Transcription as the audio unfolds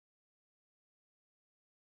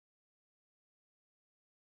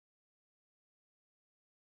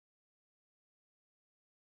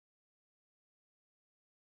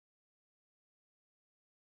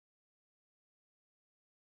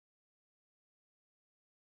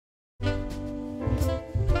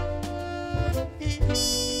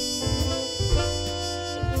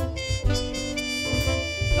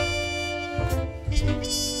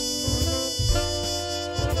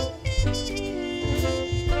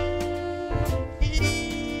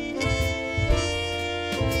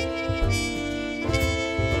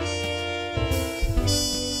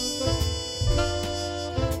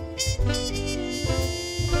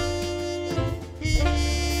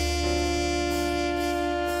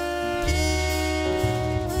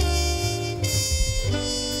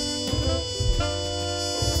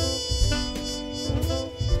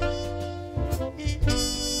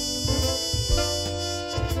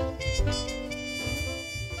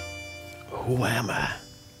Who am I?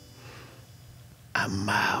 I'm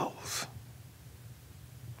Miles.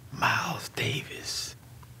 Miles Davis.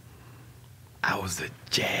 I was a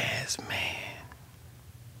jazz man.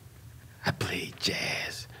 I played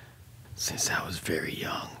jazz since I was very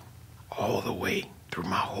young, all the way through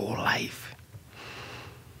my whole life.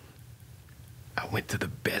 I went to the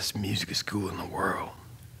best music school in the world,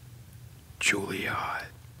 Juilliard,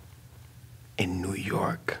 in New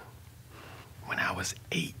York, when I was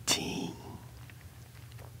 18.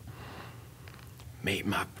 Made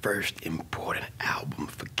my first important album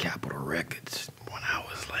for Capitol Records when I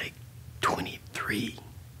was like 23.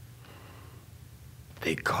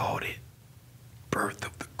 They called it Birth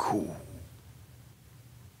of the Cool.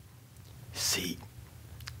 See,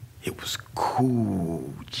 it was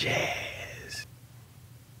cool jazz.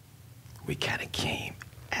 We kind of came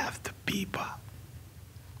after bebop,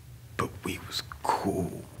 but we was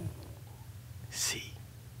cool. See,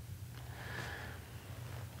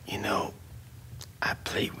 you know, I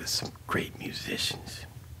played with some great musicians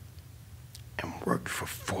and worked for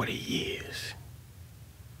 40 years.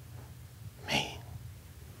 Man,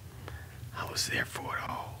 I was there for it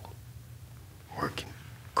all. Working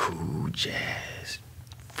cool jazz,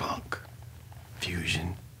 funk,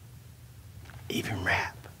 fusion, even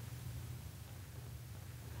rap.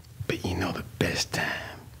 But you know, the best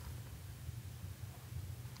time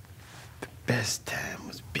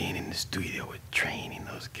was being in the studio with Trane and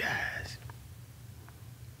those guys.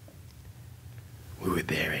 We were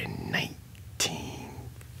there in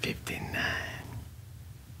 1959.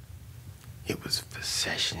 It was for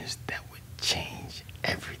sessions that would change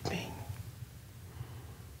everything.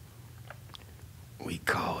 We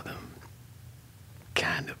called them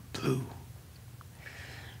Kinda Blue.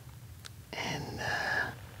 And,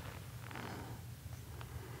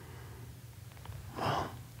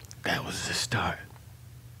 well, that was the start.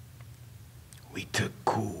 We took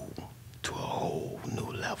cool to a whole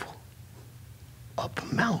new level. Up a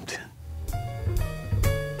mountain.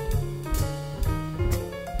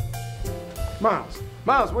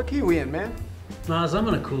 Miles, what key we in, man? Miles, I'm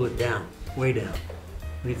gonna cool it down, way down.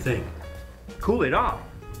 What do you think? Cool it off?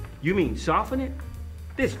 You mean soften it?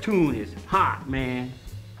 This tune is hot, man.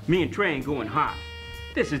 Me and Trane going hot.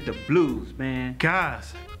 This is the blues, man.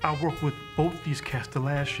 Guys, I worked with both these cats the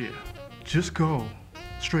last year. Just go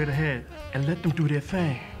straight ahead and let them do their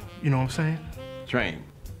thing. You know what I'm saying? Trane,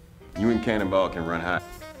 you and Cannonball can run hot.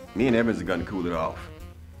 Me and Evans are gonna cool it off.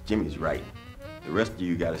 Jimmy's right. The rest of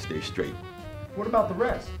you gotta stay straight. What about the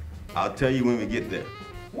rest? I'll tell you when we get there.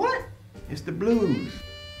 What? It's the blues.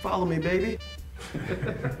 Follow me, baby.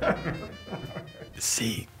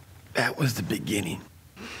 See, that was the beginning.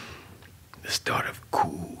 The start of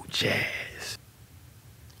cool jazz.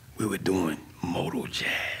 We were doing modal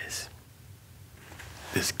jazz.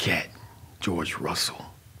 This cat, George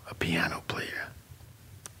Russell, a piano player,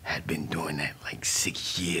 had been doing that like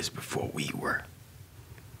 6 years before we were.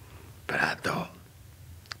 But I thought,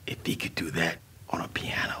 if he could do that on a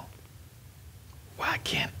piano, why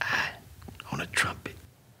can't I on a trumpet?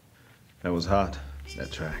 That was hot,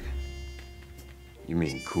 that track. You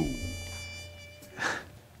mean cool?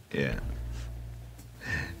 Yeah.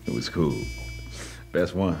 It was cool.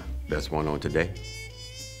 Best one. Best one on today?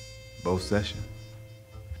 Both sessions.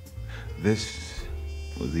 This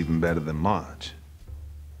was even better than March.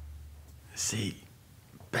 See,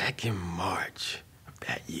 back in March of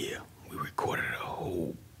that year, we recorded a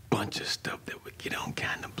whole bunch of stuff that would get on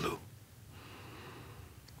Kinda Blue.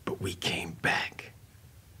 But we came back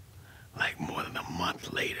like more than a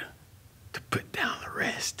month later to put down the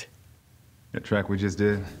rest. That track we just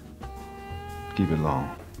did, keep it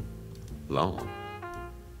long. Long?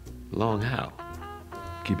 Long how?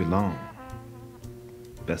 Keep it long.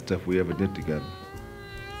 Best stuff we ever did together.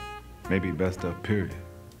 Maybe best stuff, period.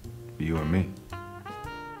 For you and me.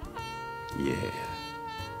 Yeah.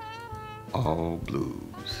 All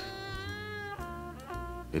blues.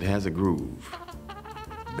 It has a groove.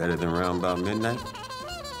 Better than round about midnight?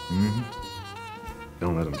 Mm-hmm.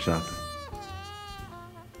 Don't let them chop it.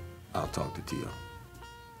 I'll talk to Tio.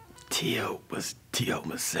 Tio was Tio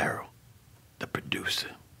Macero, the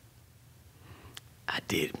producer. I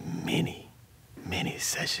did many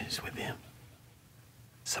sessions with him.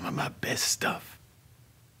 Some of my best stuff.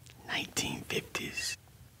 1950s,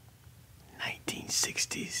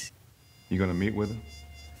 1960s. You gonna meet with him?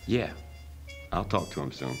 Yeah. I'll talk to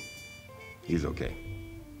him soon. He's okay.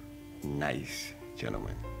 Nice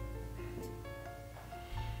gentleman.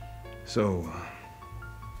 So,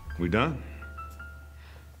 we done?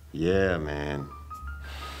 Yeah, man.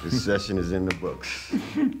 This session is in the books.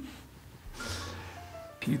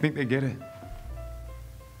 You think they get it?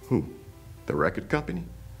 Who? The record company?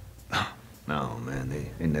 No, man,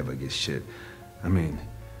 they never get shit. I mean,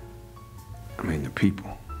 the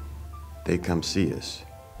people. They come see us.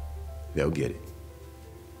 They'll get it.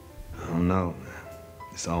 I don't know, man.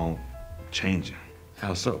 It's all changing.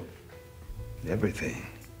 How so? Everything.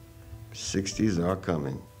 60s are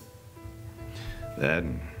coming. That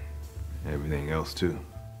and everything else, too.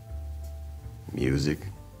 Music.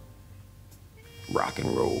 Rock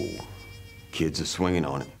and roll. Kids are swinging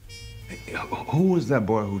on it. Hey, who was that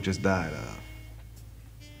boy who just died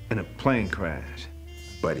in a plane crash?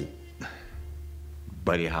 Buddy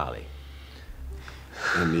Holly.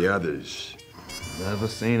 And the others. Never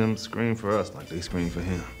seen him scream for us like they scream for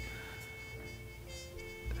him.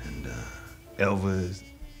 And Elvis,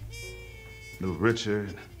 Little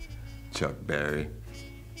Richard. Chuck Berry.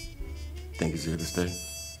 Think he's here to stay?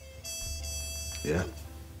 Yeah.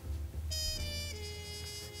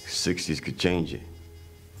 60s could change it.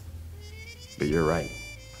 But you're right.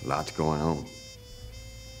 Lots going on.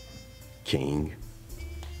 King.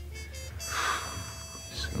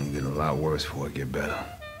 It's gonna get a lot worse before it get better.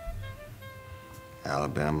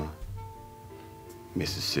 Alabama.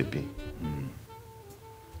 Mississippi.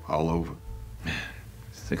 All over.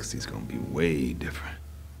 60's gonna be way different.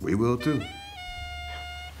 We will too.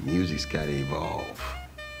 Music's gotta evolve.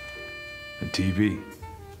 And TV.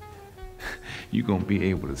 You gonna be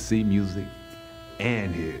able to see music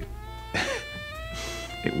and hear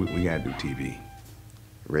it. We gotta do TV.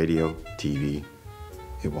 Radio, TV,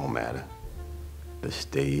 it won't matter. The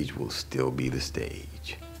stage will still be the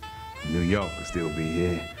stage. New York will still be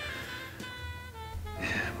here.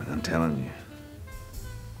 But I'm telling you,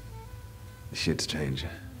 the shit's changing.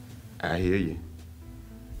 I hear you.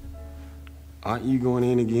 Aren't you going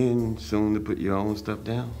in again soon to put your own stuff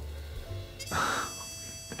down?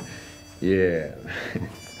 Yeah.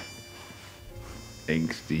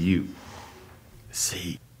 Thanks to you.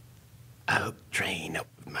 See, I hooked Trane up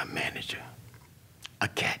with my manager, a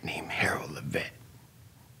cat named Harold Levette.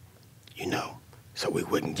 You know, so we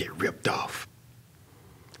wouldn't get ripped off.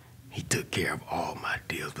 He took care of all my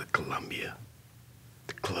deals with Columbia,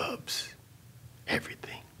 the clubs,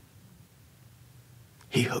 everything.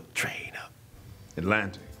 He hooked Trane up.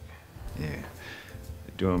 Atlantic. Yeah.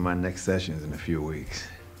 Doing my next sessions in a few weeks.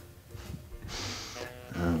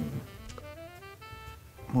 I'm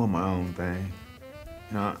on my own thing.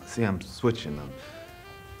 You know, see, I'm switching. I'm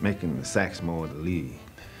making the sax more the lead.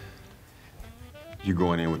 You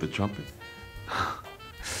going in with the trumpet?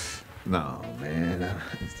 No, man.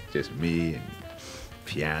 It's just me and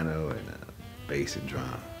piano and bass and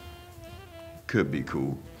drum. Could be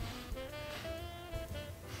cool.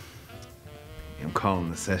 I'm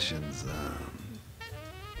calling the sessions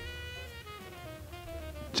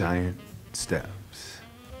Giant Steps.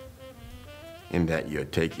 In that you're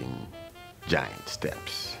taking giant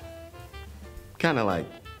steps. Kind of like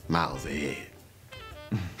miles ahead.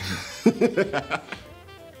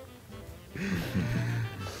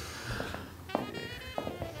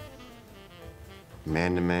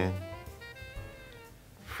 Man to man,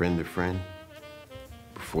 friend to friend,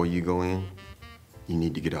 before you go in, you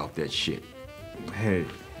need to get off that shit. Hey,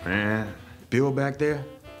 man. Bill back there,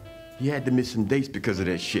 he had to miss some dates because of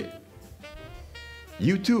that shit.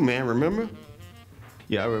 You too, man, remember?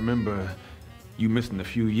 Yeah, I remember you missing a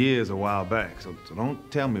few years a while back, so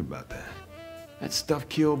don't tell me about that. That stuff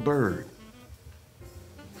killed Bird.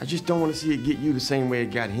 I just don't want to see it get you the same way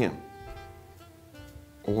it got him.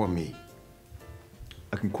 Or me.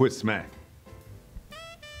 I can quit smack.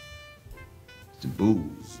 It's the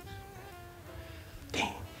booze.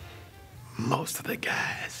 Damn. Most of the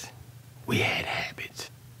guys, we had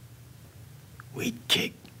habits. We'd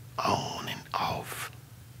kick on and off.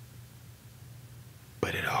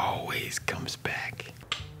 But it always comes back.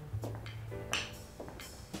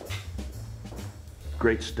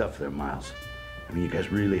 Great stuff there, Miles. I mean, you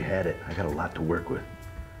guys really had it. I got a lot to work with.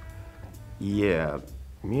 Yeah,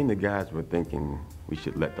 me and the guys were thinking we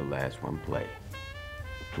should let the last one play.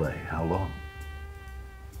 Play? How long?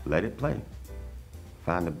 Let it play.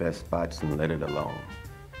 Find the best spots and let it alone.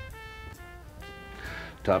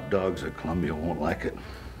 Top dogs at Columbia won't like it.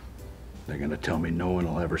 They're gonna tell me no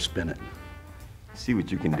one will ever spin it. See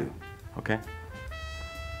what you can do, okay?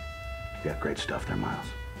 You got great stuff there, Miles.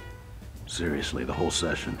 Seriously, the whole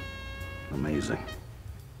session. Amazing.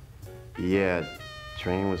 Yeah,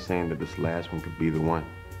 Trane was saying that this last one could be the one.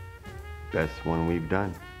 Best one we've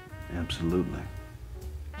done. Absolutely.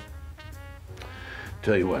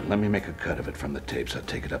 Tell you what, let me make a cut of it from the tapes. I'll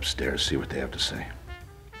take it upstairs, see what they have to say.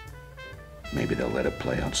 Maybe they'll let it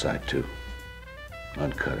play outside, too.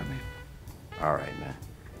 Uncut, I mean. All right, man.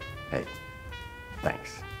 Hey,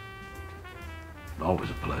 thanks. Always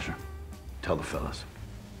a pleasure. Tell the fellas.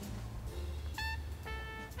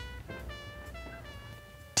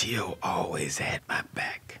 Tio always had my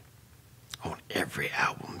back on every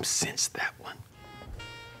album since that one.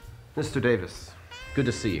 Mr. Davis, good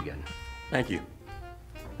to see you again. Thank you.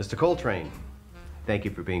 Mr. Coltrane, thank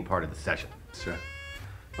you for being part of the session. Sir.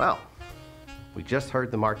 Well, we just heard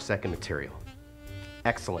the March 2nd material.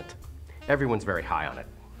 Excellent. Everyone's very high on it.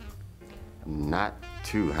 Not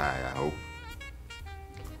too high, I hope.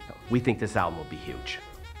 We think this album will be huge.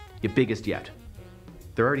 Your biggest yet.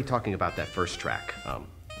 They're already talking about that first track.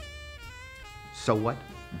 So what?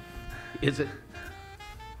 Is it?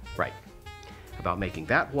 Right. About making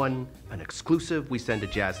that one an exclusive we send to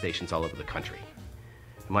jazz stations all over the country.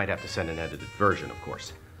 You might have to send an edited version, of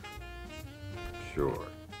course. Sure.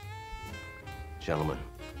 Gentlemen,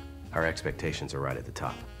 our expectations are right at the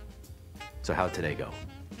top. So how'd today go?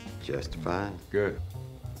 Just fine. Good.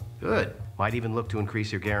 Good. Might even look to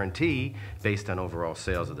increase your guarantee based on overall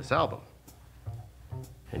sales of this album.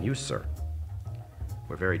 And you, sir,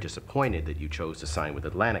 we're very disappointed that you chose to sign with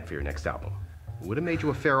Atlantic for your next album. It would have made you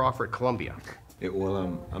a fair offer at Columbia.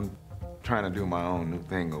 I'm trying to do my own new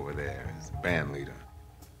thing over there as a band leader.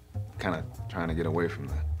 Kind of trying to get away from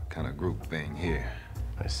the kind of group thing here.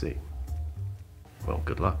 I see. Well,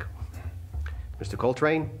 good luck. Mr.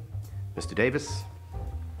 Coltrane, Mr. Davis.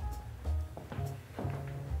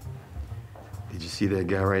 Did you see that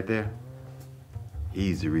guy right there?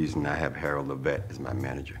 He's the reason I have Harold Levette as my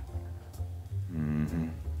manager. Mm-hmm.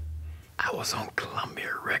 I was on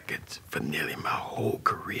Columbia Records for nearly my whole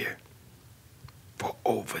career. For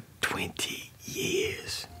over 20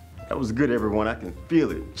 years. That was good, everyone. I can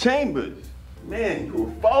feel it. Chambers! Man, you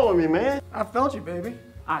were following me, man. I felt you, baby.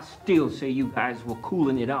 I still say you guys were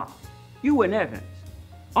cooling it off. You and Evans.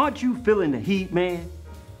 Aren't you feeling the heat, man?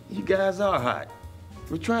 You guys are hot.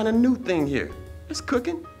 We're trying a new thing here. It's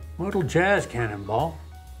cooking. Modal jazz, Cannonball.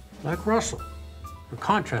 Like Russell. We're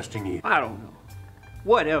contrasting you. I don't know.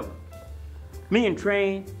 Whatever. Me and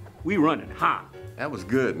Trane, we running hot. That was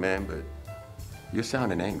good, man, but you're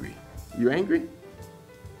sounding angry. You angry?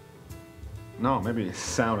 No, maybe it's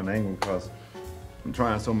sounding angry because I'm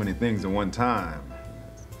trying so many things at one time.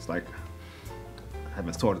 It's like I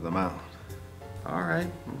haven't sorted them out. All right.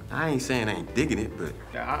 I ain't saying I ain't digging it, but...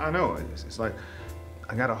 Yeah, I know. It's like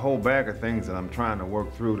I got a whole bag of things that I'm trying to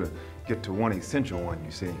work through to get to one essential one,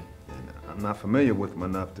 you see. And I'm not familiar with them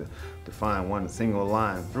enough to find one single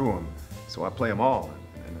line through them. So I play them all.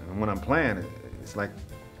 And when I'm playing, it's like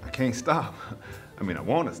I can't stop. I mean, I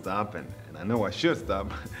want to stop, and I know I should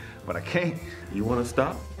stop, but I can't. You want to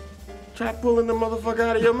stop? Try pulling the motherfucker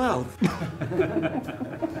out of your mouth.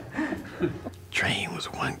 Trane was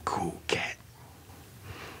one cool cat.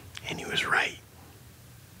 And he was right.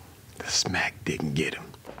 The smack didn't get him.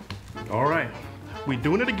 All right, we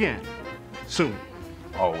doing it again. Soon.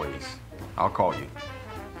 Always. I'll call you.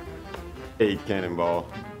 Hey, Cannonball.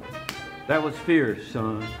 That was fierce,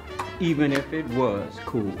 son. Even if it was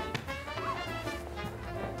cool.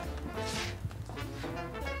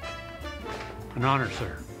 An honor,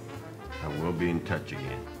 sir. I will be in touch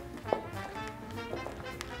again.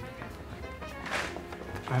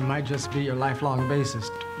 I might just be your lifelong bassist,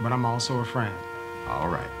 but I'm also a friend. All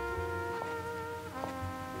right.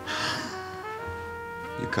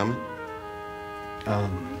 You coming?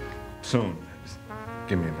 Soon. Just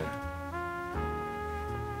give me a minute.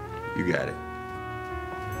 You got it.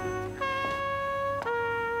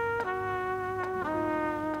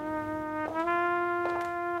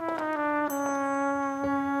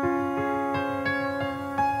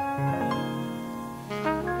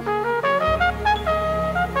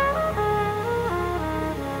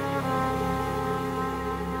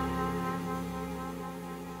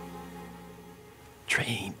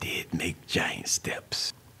 Trane did make giant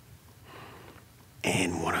steps.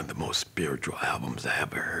 And one of the most spiritual albums I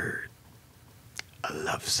ever heard. A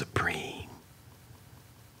Love Supreme.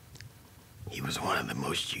 He was one of the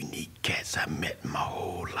most unique cats I met in my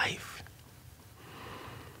whole life.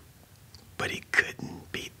 But he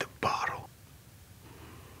couldn't beat the bottle.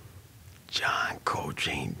 John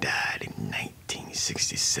Coltrane died in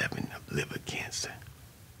 1967 of liver cancer.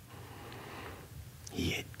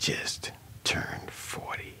 He had just turned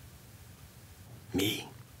 40. Me,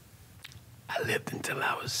 I lived until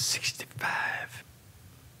I was 65.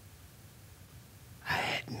 I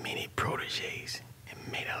had many proteges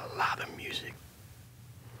and made a lot of music.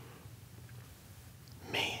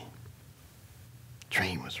 Man,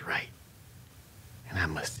 Trane was right. And I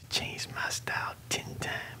must have changed my style 10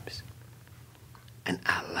 times. And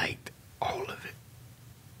I liked all of it.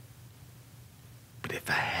 But if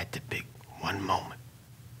I had to pick one moment,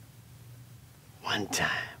 one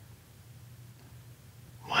time,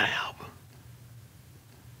 one album,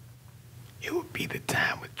 it would be the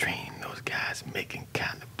time with Trane and those guys making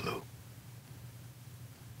Kinda Blue.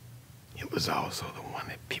 It was also the one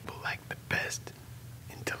that people liked the best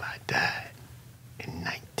until I died in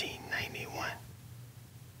 1991.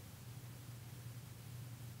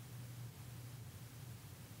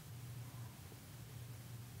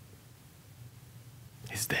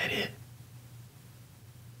 Is that it?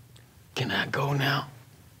 Can I go now?